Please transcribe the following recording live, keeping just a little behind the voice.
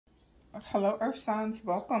Hello, Earth signs.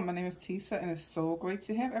 Welcome. My name is Tisa, and it's so great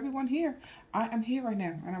to have everyone here. I am here right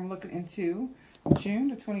now, and I'm looking into June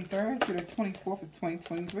the 23rd to the 24th of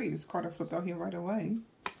 2023. This card I flipped out here right away.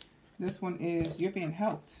 This one is You're Being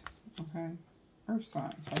Helped. Okay. Earth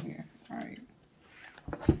signs right here. All right.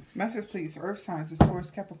 Message, please. Earth signs is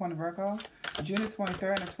Taurus, Capricorn, and Virgo. June the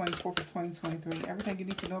 23rd and the 24th of 2023. Everything you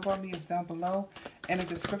need to know about me is down below in the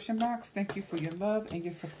description box. Thank you for your love and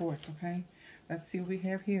your support, okay? Let's see what we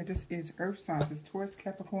have here. This is Earth signs. It's Taurus,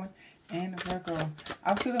 Capricorn, and Virgo.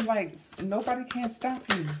 I'm feeling like nobody can stop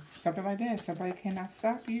you. Something like that. Somebody cannot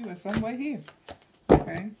stop you in some way here.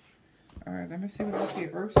 Okay? All right, let me see what else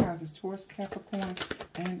here. Earth signs is Taurus, Capricorn,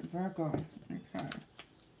 and Virgo. Okay.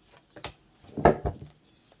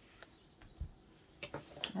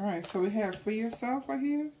 All right, so we have Free Yourself right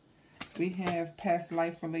here. We have Past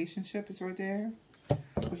Life Relationship is right there.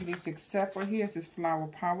 What you need to accept right here is this Flower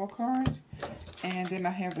Power card. And then I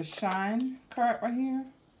have the Shine card right here.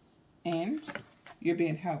 And You're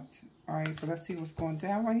Being Helped. All right, so let's see what's going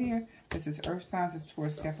down right here. This is Earth signs, it's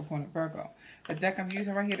Taurus, Capricorn, and Virgo. The deck I'm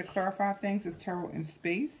using right here to clarify things is Tarot in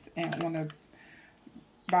Space. And on the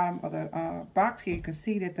bottom of the box here, you can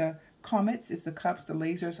see that the comets is the cups, the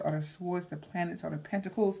lasers are the swords, the planets are the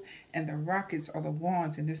pentacles, and the rockets are the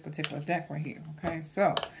wands in this particular deck right here. Okay,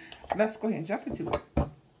 so let's go ahead and jump into it.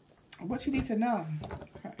 What you need to know,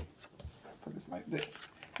 okay, put this like this.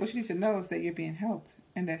 What you need to know is that you're being helped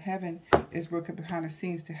and that heaven is working behind the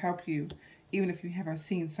scenes to help you, even if you haven't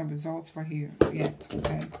seen some results right here yet,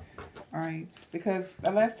 okay? All right, because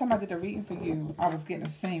the last time I did a reading for you, I was getting the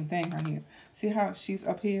same thing right here. See how she's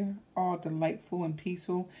up here, all delightful and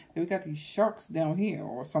peaceful, and we got these sharks down here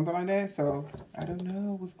or something like that. So I don't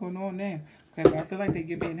know what's going on there. Okay, but I feel like that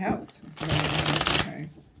you're being helped. Okay.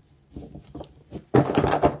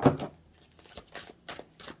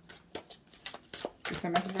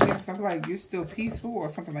 Some message right here, something like you're still peaceful or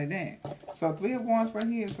something like that. So Three of Wands right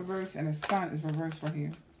here is reversed, and the Sun is reversed right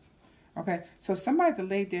here. Okay, so somebody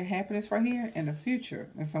delayed their happiness right here in the future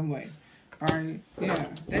in some way. All right, yeah,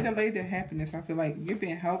 they delayed their happiness. I feel like you're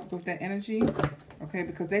being helped with that energy, okay,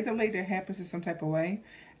 because they delayed their happiness in some type of way.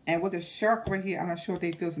 And with the shark right here, I'm not sure if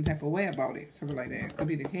they feel some type of way about it. Something like that could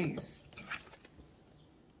be the case.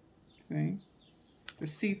 See? The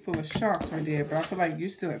sea full of sharks right there, but I feel like you're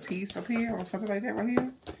still at peace up here or something like that right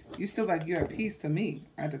here. You still like you're at peace to me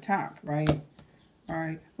at the top, right? All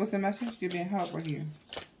right, what's the message? You're being helped right here.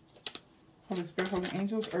 Holy Spirit, Holy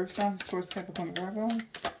Angels, Earth signs, Taurus, Capricorn, Virgo.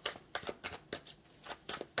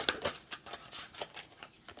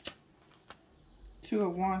 Two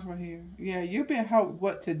of Wands right here. Yeah, you're being helped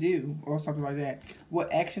what to do or something like that.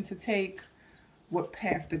 What action to take, what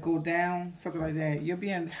path to go down, something like that. You're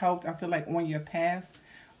being helped, I feel like, on your path.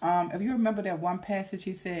 If you remember that one passage,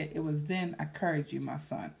 he said, it was then I carried you, my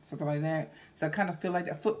son. Something like that. So I kind of feel like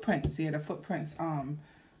the footprints, yeah, the footprints,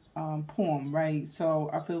 poem, right? So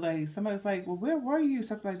I feel like somebody's like, well, where were you?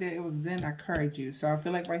 Something like that. It was then I carried you. So I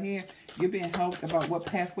feel like right here, you're being helped about what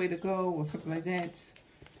pathway to go or something like that.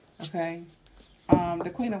 Okay. The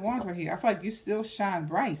Queen of Wands right here. I feel like you still shine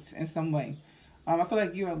bright in some way. I feel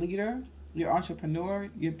like you're a leader. You're an entrepreneur.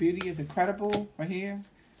 Your beauty is incredible right here.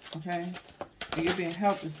 Okay. And you're being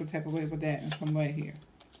helped in some type of way with that in some way here.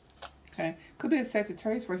 Okay. Could be a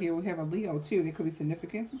Sagittarius right here. We have a Leo too. It could be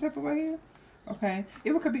significant some type of way here. Okay,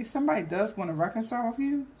 it could be somebody does want to reconcile with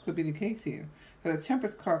you. Could be the case here. Because the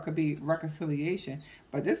Temperance card could be reconciliation.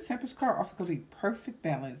 But this Temperance card also could be perfect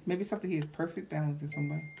balance. Maybe something here is perfect balance in some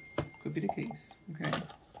way. Could be the case. Okay.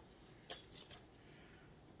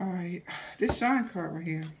 All right. This Shine card right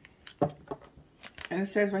here. And it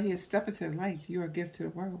says right here, step into the light. You're a gift to the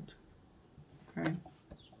world. Okay.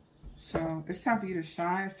 So it's time for you to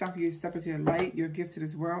shine. It's time for you to step into your light, your gift to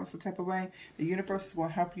this world, some type of way. The universe is going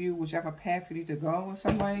to help you, whichever path you need to go in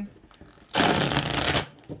some way.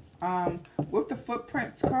 With the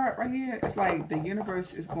footprints card right here, it's like the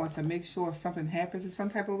universe is going to make sure something happens in some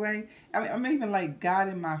type of way. I mean, I'm even like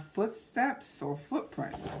guiding my footsteps or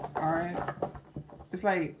footprints. All right. It's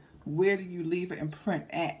like, where do you leave an imprint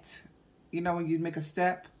at? You know, when you make a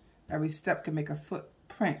step, every step can make a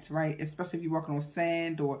footprint, right? Especially if you're walking on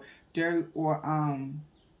sand or dirt or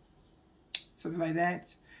something like that.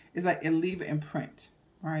 It's like it leave an imprint,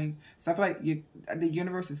 right? So I feel like the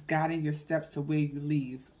universe is guiding your steps to where you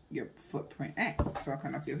leave your footprint at. So I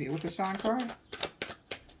kind of feel here. What's the Shine card?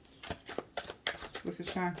 What's the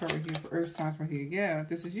Shine card right here for Earth signs right here? Yeah,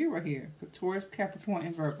 this is you right here. The Taurus, Capricorn,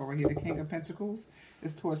 and Virgo right here. The King of Pentacles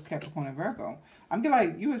is Taurus, Capricorn, and Virgo. I'm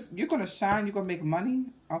like, you're going to shine. You're going to make money.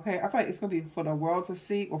 Okay? I feel like it's going to be for the world to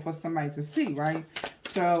see or for somebody to see, right?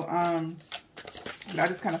 So, But I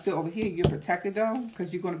just kind of feel over here, you're protected though,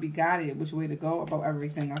 because you're going to be guided which way to go about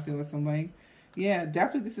everything, I feel, in some way. Yeah,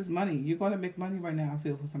 definitely this is money. You're going to make money right now, I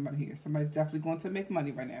feel, for somebody here. Somebody's definitely going to make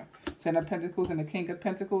money right now. Ten of Pentacles and the King of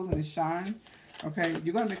Pentacles and the Shine. Okay,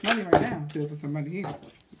 you're going to make money right now, I feel, for somebody here.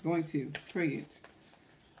 You're going to trade.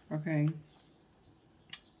 Okay.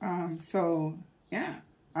 So, yeah.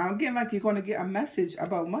 I'm getting like you're going to get a message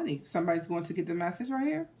about money. Somebody's going to get the message right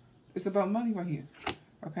here. It's about money right here.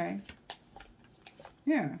 Okay.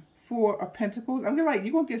 Yeah. Four of Pentacles. I'm getting like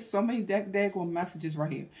you're going to get so many daggone messages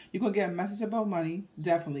right here. You're going to get a message about money.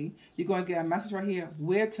 Definitely. You're going to get a message right here.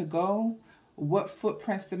 Where to go. What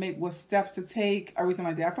footprints to make. What steps to take. Everything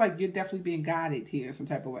like that. I feel like you're definitely being guided here some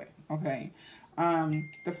type of way. Okay.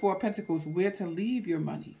 The Four of Pentacles, where to leave your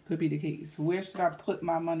money could be the case. Where should I put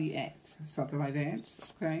my money at? Something like that.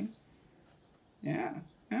 Okay. Yeah.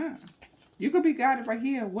 Yeah. You could be guided right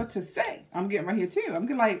here what to say. I'm getting right here too. I'm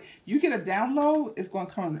getting like you get a download, it's going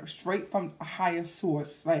to come straight from a higher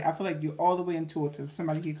source. Like I feel like you're all the way intuitive.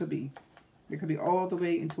 Somebody here could be. It could be all the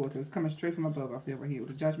way intuitive. It's coming straight from above, I feel, right here.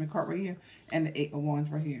 With the Judgment card right here and the Eight of Wands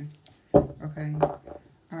right here. Okay. All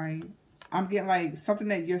right. I'm getting like something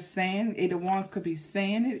that you're saying. Eight of Wands could be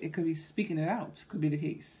saying it. It could be speaking it out. Could be the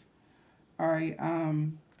case. All right.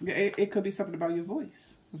 It could be something about your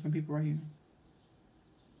voice for some people right here.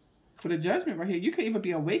 For the Judgment right here, you could even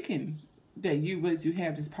be awakened that you really do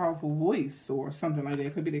have this powerful voice or something like that.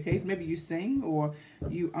 It could be the case. Maybe you sing or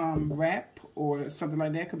you rap or something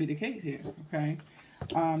like that. Could be the case here. Okay.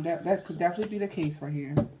 That could definitely be the case right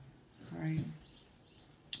here. All right.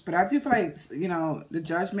 But I do feel like, you know, the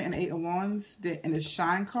Judgment and the Eight of Wands and the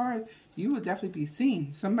Shine card, you will definitely be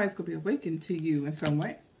seen. Somebody's going to be awakened to you in some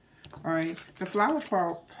way. All right. The Flower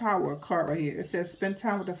Power card right here. It says, spend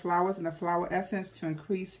time with the flowers and the flower essence to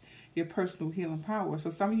increase your personal healing power. So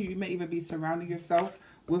some of you may even be surrounding yourself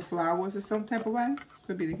with flowers in some type of way.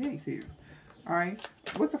 Could be the case here. All right.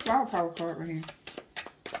 What's the Flower Power card right here?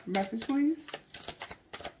 Message, please.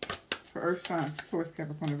 For Earth signs, Taurus,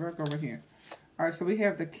 Capricorn, and Virgo right here. All right, so we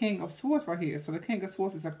have the King of Swords right here. So the King of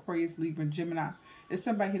Swords is Aquarius, Libra, Gemini. It's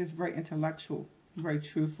somebody here that's very intellectual, very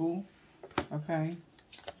truthful. Okay.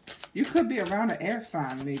 You could be around an air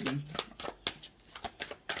sign, maybe.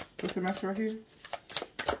 What's the message right here?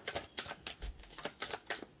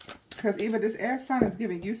 Because either this air sign is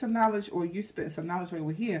giving you some knowledge or you spit some knowledge right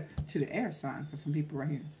over here to the air sign for some people right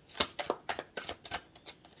here.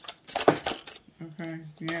 Okay,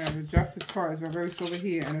 yeah, the Justice card is reversed over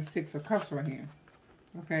here and the Six of Cups right here.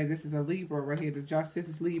 Okay, this is a Libra right here. The Justice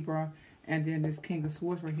is Libra, and then this King of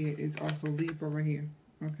Swords right here is also Libra right here.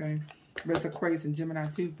 Okay, but it's Aquarius and Gemini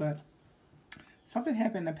too, but something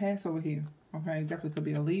happened in the past over here. Okay, definitely could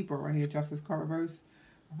be a Libra right here. Justice card reverse.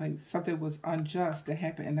 Like something was unjust that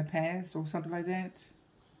happened in the past or something like that.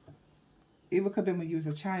 Even could be when you was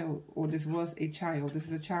a child, or this was a child. This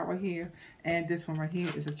is a child right here, and this one right here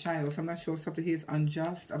is a child. So I'm not sure if something here is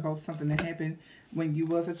unjust about something that happened when you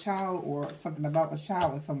was a child, or something about a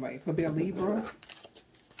child in some way. It could be a Libra.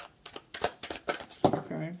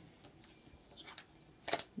 Okay.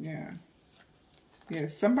 Yeah. Yeah,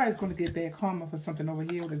 somebody's going to get bad karma for something over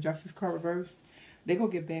here with the Justice card reverse. They're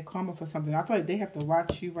going to get bad karma for something. I feel like they have to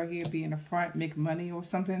watch you right here, be in the front, make money or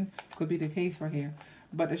something. Could be the case right here.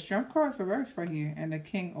 But the Strength card is reversed right here. And the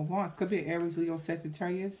King of Wands could be an Aries, Leo,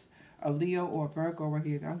 Sagittarius, a Leo, or a Virgo right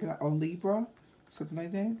here. I'm getting a Libra, something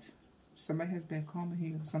like that. Somebody has bad karma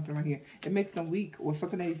here, something right here. It makes them weak, or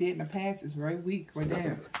something they did in the past is very weak right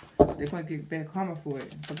there. They're going to get bad karma for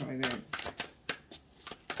it, something like that.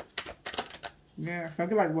 Yeah, so I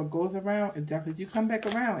feel like what goes around, it definitely, you come back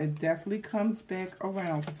around. It definitely comes back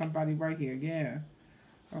around for somebody right here. Yeah.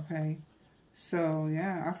 Okay. So,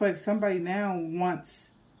 yeah, I feel like somebody now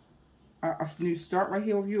wants a new start right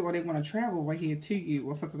here with you, or they want to travel right here to you,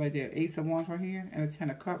 or something like that. Ace of Wands right here, and a Ten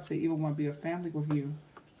of Cups. They even want to be a family with you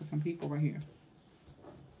for some people right here.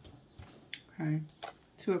 Okay.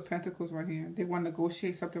 Two of Pentacles right here. They want to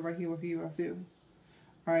negotiate something right here with you, I feel.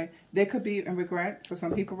 All right. They could be in regret for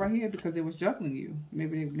some people right here because they was juggling you.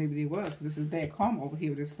 Maybe they was. This is bad karma over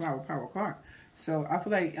here with this Flower Power card. So I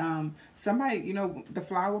feel like somebody, you know, the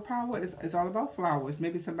flower power is all about flowers.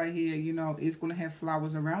 Maybe somebody here, you know, is going to have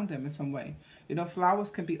flowers around them in some way. You know,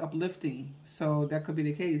 flowers can be uplifting. So that could be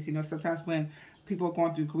the case. You know, sometimes when people are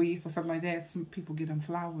going through grief or something like that, some people get them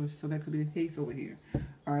flowers. So that could be the case over here.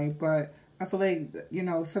 All right. But I feel like, you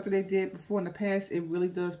know, something they did before in the past, it really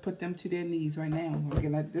does put them to their knees right now.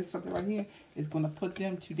 Again, like this something right here is going to put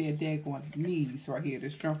them to their daggone knees right here. The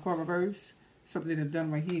Strength card reverse. Something they've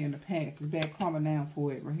done right here in the past. It's bad karma now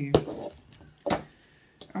for it right here.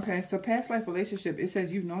 Okay, so past life relationship, it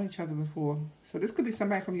says you've known each other before. So this could be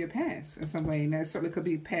somebody from your past in some way. Now, it certainly could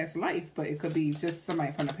be past life, but it could be just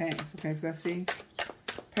somebody from the past. Okay, so let's see.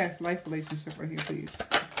 Past life relationship right here, please.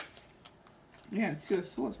 Yeah, Two of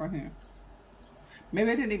Swords right here.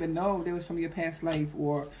 Maybe I didn't even know they was from your past life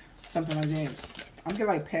or something like that. I'm getting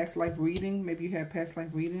like past life reading. Maybe you have past life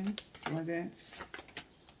reading, like that.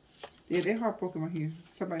 Yeah, they're heartbroken right here.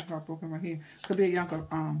 Somebody's heartbroken right here. Could be a younger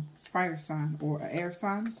fire sign or an air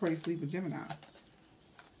sign. Aquarius, Libra, Gemini.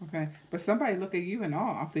 Okay, but somebody look at you in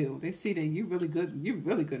awe. I feel they see that you really good. You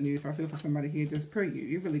really good news. I feel for somebody here just per you.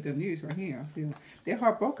 You're really good news right here. I feel they're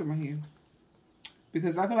heartbroken right here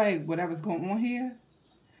because I feel like whatever's going on here,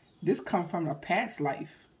 this come from a past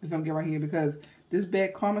life. It's gonna get right here because this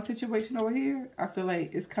bad karma situation over here, I feel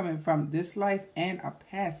like it's coming from this life and a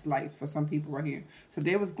past life for some people right here. So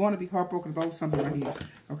they was going to be heartbroken about something right here.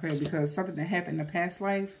 Okay, because something that happened in the past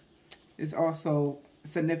life is also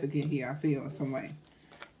significant here, I feel, in some way.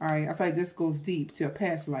 All right, I feel like this goes deep to a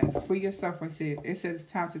past life. Free yourself, I said. It says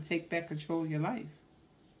it's time to take back control of your life.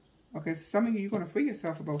 Okay, so some of you, you're going to free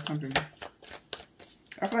yourself about something.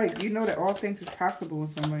 I feel like you know that all things is possible in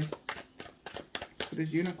some way. For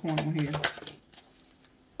this unicorn on here.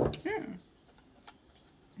 Yeah.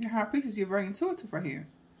 Your high priestess, you're very intuitive right here.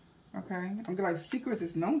 Okay. I'm getting like secrets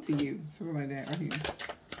is known to you. Something like that right here.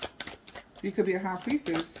 You could be a high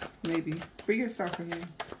priestess, maybe. Free yourself right here.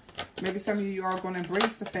 Maybe some of you are going to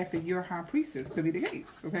embrace the fact that you're a high priestess. Could be the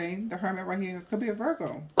case. Okay. The Hermit right here could be a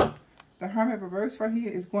Virgo. The Hermit reverse right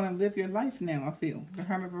here is going to live your life now, I feel. The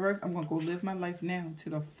Hermit reverse, I'm going to go live my life now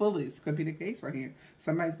to the fullest. Could be the case right here.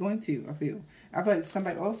 Somebody's going to, I feel. I feel like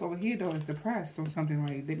somebody else over here, though, is depressed or something,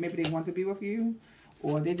 right? Maybe they want to be with you,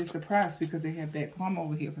 or they're just depressed because they have bad karma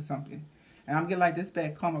over here for something. And I'm getting like this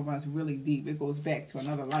bad karma runs really deep. It goes back to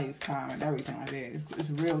another lifetime and everything like that.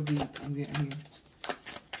 It's real deep, I'm getting here.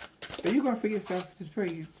 But you're going to free yourself, just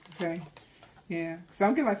pray, okay? Yeah, so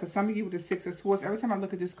I'm getting like for some of you with the Six of Swords, every time I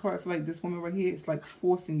look at this card, I feel like this woman right here is like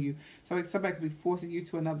forcing you. So like somebody could be forcing you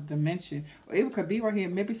to another dimension. Or it could be right here,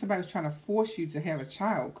 maybe somebody's trying to force you to have a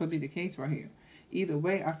child. Could be the case right here. Either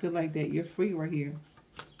way, I feel like that you're free right here.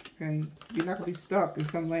 Okay, you're not going to be stuck in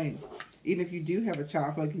some way. Even if you do have a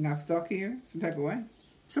child, I feel like you're not stuck here some type of way.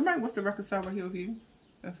 Somebody wants to reconcile right here with you.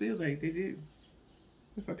 I feel like they do.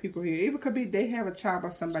 That's why people here. Even could be they have a child by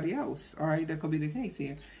somebody else. All right, that could be the case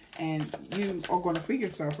here. And you are going to free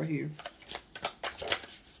yourself right here.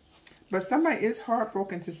 But somebody is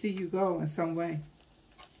heartbroken to see you go in some way.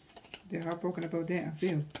 They're heartbroken about that, I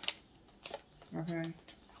feel. Okay.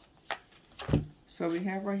 So we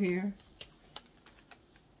have right here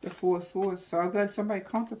the Four of Swords. So I'm glad somebody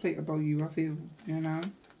contemplate about you, I feel, you know.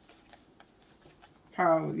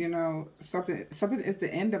 How, you know, something is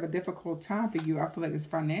the end of a difficult time for you. I feel like it's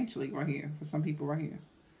financially right here for some people right here.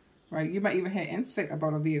 Right? You might even have insight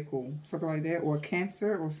about a vehicle, something like that, or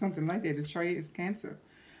cancer or something like that. The Chariot is Cancer.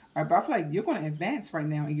 All right, but I feel like you're going to advance right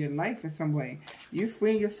now in your life in some way. You're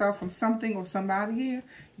freeing yourself from something or somebody here.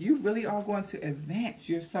 You really are going to advance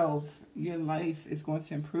yourself. Your life is going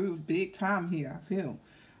to improve big time here, I feel.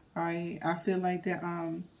 All right, I feel like that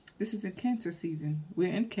this is in Cancer season.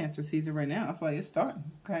 We're in Cancer season right now. I feel like it's starting,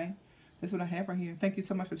 okay? That's what I have right here. Thank you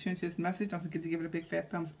so much for tuning to this message. Don't forget to give it a big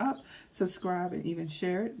fat thumbs up, subscribe, and even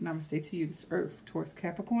share it. Namaste to you. This Earth, Taurus,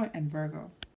 Capricorn, and Virgo.